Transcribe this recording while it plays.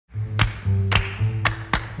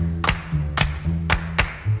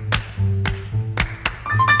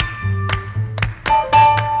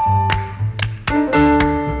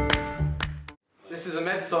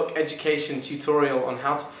MedSoc education tutorial on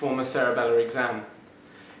how to perform a cerebellar exam.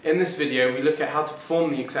 In this video we look at how to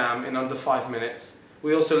perform the exam in under 5 minutes.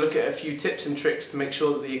 We also look at a few tips and tricks to make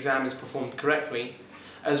sure that the exam is performed correctly,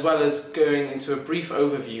 as well as going into a brief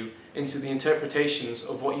overview into the interpretations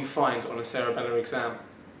of what you find on a cerebellar exam.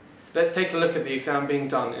 Let's take a look at the exam being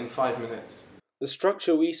done in 5 minutes. The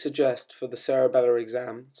structure we suggest for the cerebellar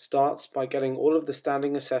exam starts by getting all of the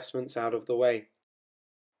standing assessments out of the way.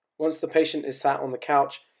 Once the patient is sat on the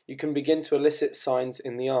couch, you can begin to elicit signs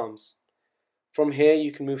in the arms. From here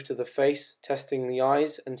you can move to the face, testing the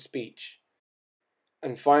eyes and speech.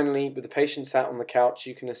 And finally, with the patient sat on the couch,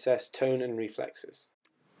 you can assess tone and reflexes.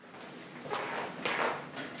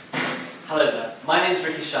 Hello there, my name is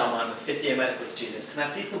Ricky Sharma, I'm a 5th year medical student. Can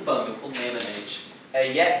I please confirm your full name and age?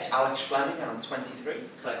 Yeah, it's Alex Fleming and I'm 23. Can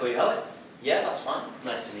I call you Alex? Yeah, that's fine.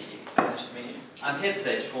 Nice to meet you. Nice to meet you. I'm here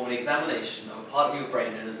today to perform an examination of a part of your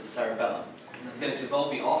brain known as the cerebellum. It's going to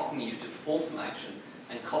involve me asking you to perform some actions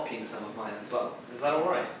and copying some of mine as well. Is that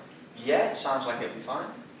alright? Yeah, it sounds like it'll be fine.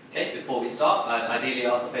 Okay, before we start, I'd ideally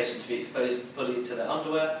ask the patient to be exposed fully to their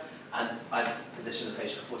underwear, and I'd position the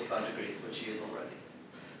patient at 45 degrees, which he is already.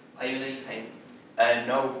 Are you in any pain?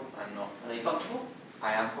 No, I'm not. Are you comfortable?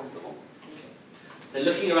 I am comfortable. Okay. So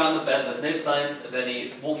looking around the bed, there's no signs of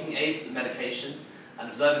any walking aids and medications, and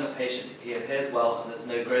observing the patient, he appears well and there's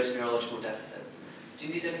no gross neurological deficits. Do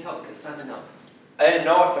you need any help standing up?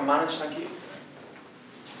 No, I can manage, thank you.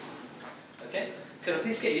 Okay. Could I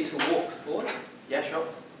please get you to walk forward? Yeah, sure.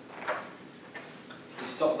 Could you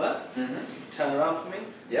stop there? Mm-hmm. Could you turn around for me?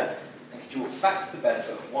 Yeah. And could you walk back to the bed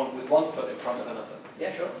but with one foot in front of another?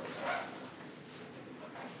 Yeah, sure.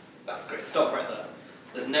 That's great. Stop right there.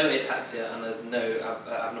 There's no ataxia and there's no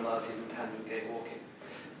abnormalities in tandem gait walking.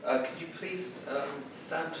 Could you please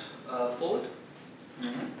stand forward?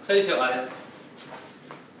 Mm-hmm. Close your eyes.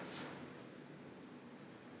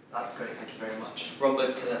 That's great, thank you very much.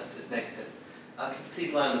 Rombo's test is negative. Could you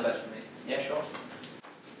please lie on the bed for me? Yeah, sure.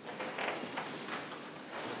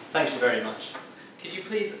 Thank you very much. Could you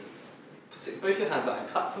please put both your hands out and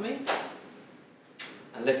clap for me?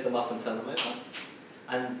 And lift them up and turn them over.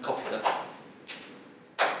 And copy them.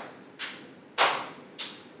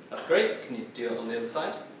 That's great. Can you do it on the other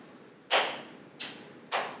side?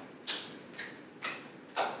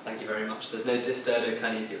 Thank you very much. There's no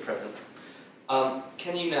dysterdokinesia present.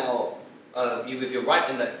 Can you now, you with your right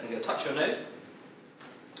index finger, touch your nose?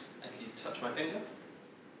 And can you touch my finger?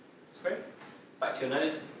 That's great. Back to your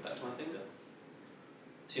nose, back to my finger.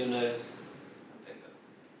 To your nose, and finger.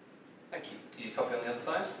 Thank you. Can you copy on the other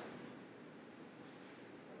side?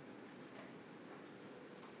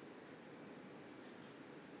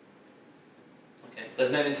 Okay,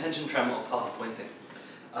 there's no intention, tremor, or pass pointing.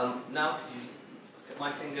 Now, could you look at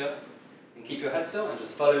my finger and keep your head still and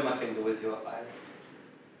just follow my finger with your eyes.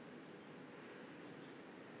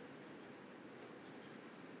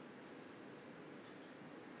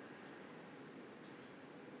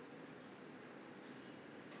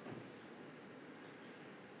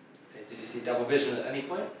 Okay, did you see double vision at any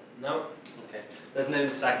point? No. Okay, there's no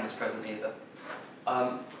nystagmus present either.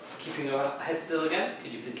 Keeping your head still again,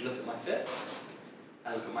 could you please look at my fist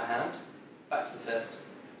and look at my hand, back to the fist,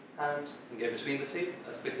 hand, and go between the two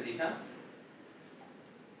as quick as you can.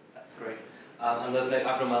 That's great. And there's no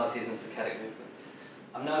abnormalities in saccadic movements.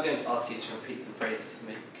 I'm now going to ask you to repeat some phrases for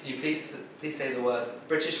me. Can you please say the words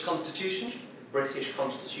British Constitution, British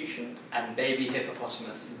Constitution, and baby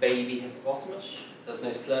hippopotamus? baby hippopotamus. There's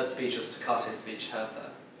no slurred speech or staccato speech heard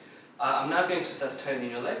there. I'm now going to assess tone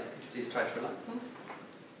in your legs. Could you please try to relax them?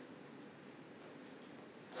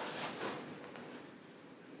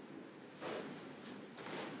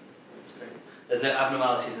 That's great. There's no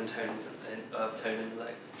abnormalities in tone in the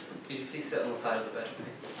legs. Could you please sit on the side of the bed for me?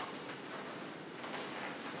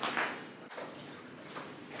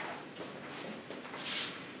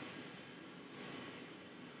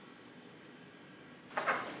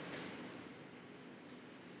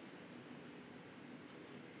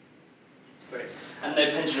 Great. And no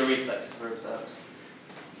pendular reflexes were observed.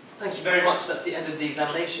 Thank you very much. That's the end of the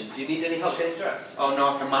examination. Do you need any help getting dressed? Oh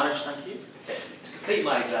no, I can manage, thank you. Okay. To complete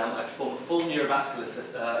my exam, I perform a full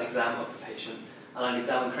neurovascular exam of the patient, and I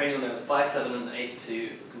examine cranial nerves 5, 7 and 8 to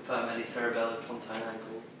confirm any cerebellar pontine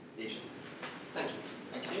ankle lesions. Thank you.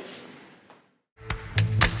 Thank you.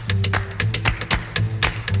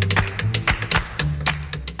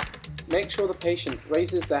 Make sure the patient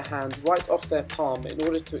raises their hand right off their palm in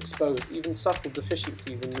order to expose even subtle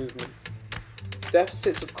deficiencies in movement.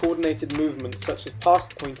 Deficits of coordinated movement such as pass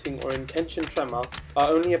pointing or intention tremor are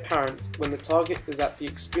only apparent when the target is at the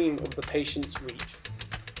extreme of the patient's reach.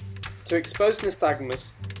 To expose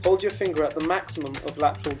nystagmus, hold your finger at the maximum of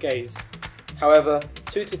lateral gaze. However,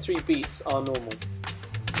 2 to 3 beats are normal.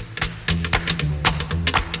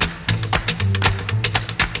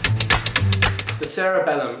 The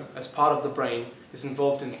cerebellum, as part of the brain, is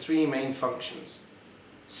involved in 3 main functions: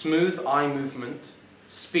 smooth eye movement,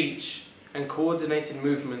 speech, and coordinated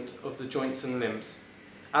movement of the joints and limbs.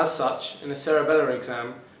 As such, in a cerebellar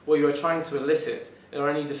exam, what you are trying to elicit are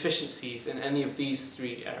any deficiencies in any of these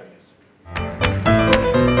 3 areas.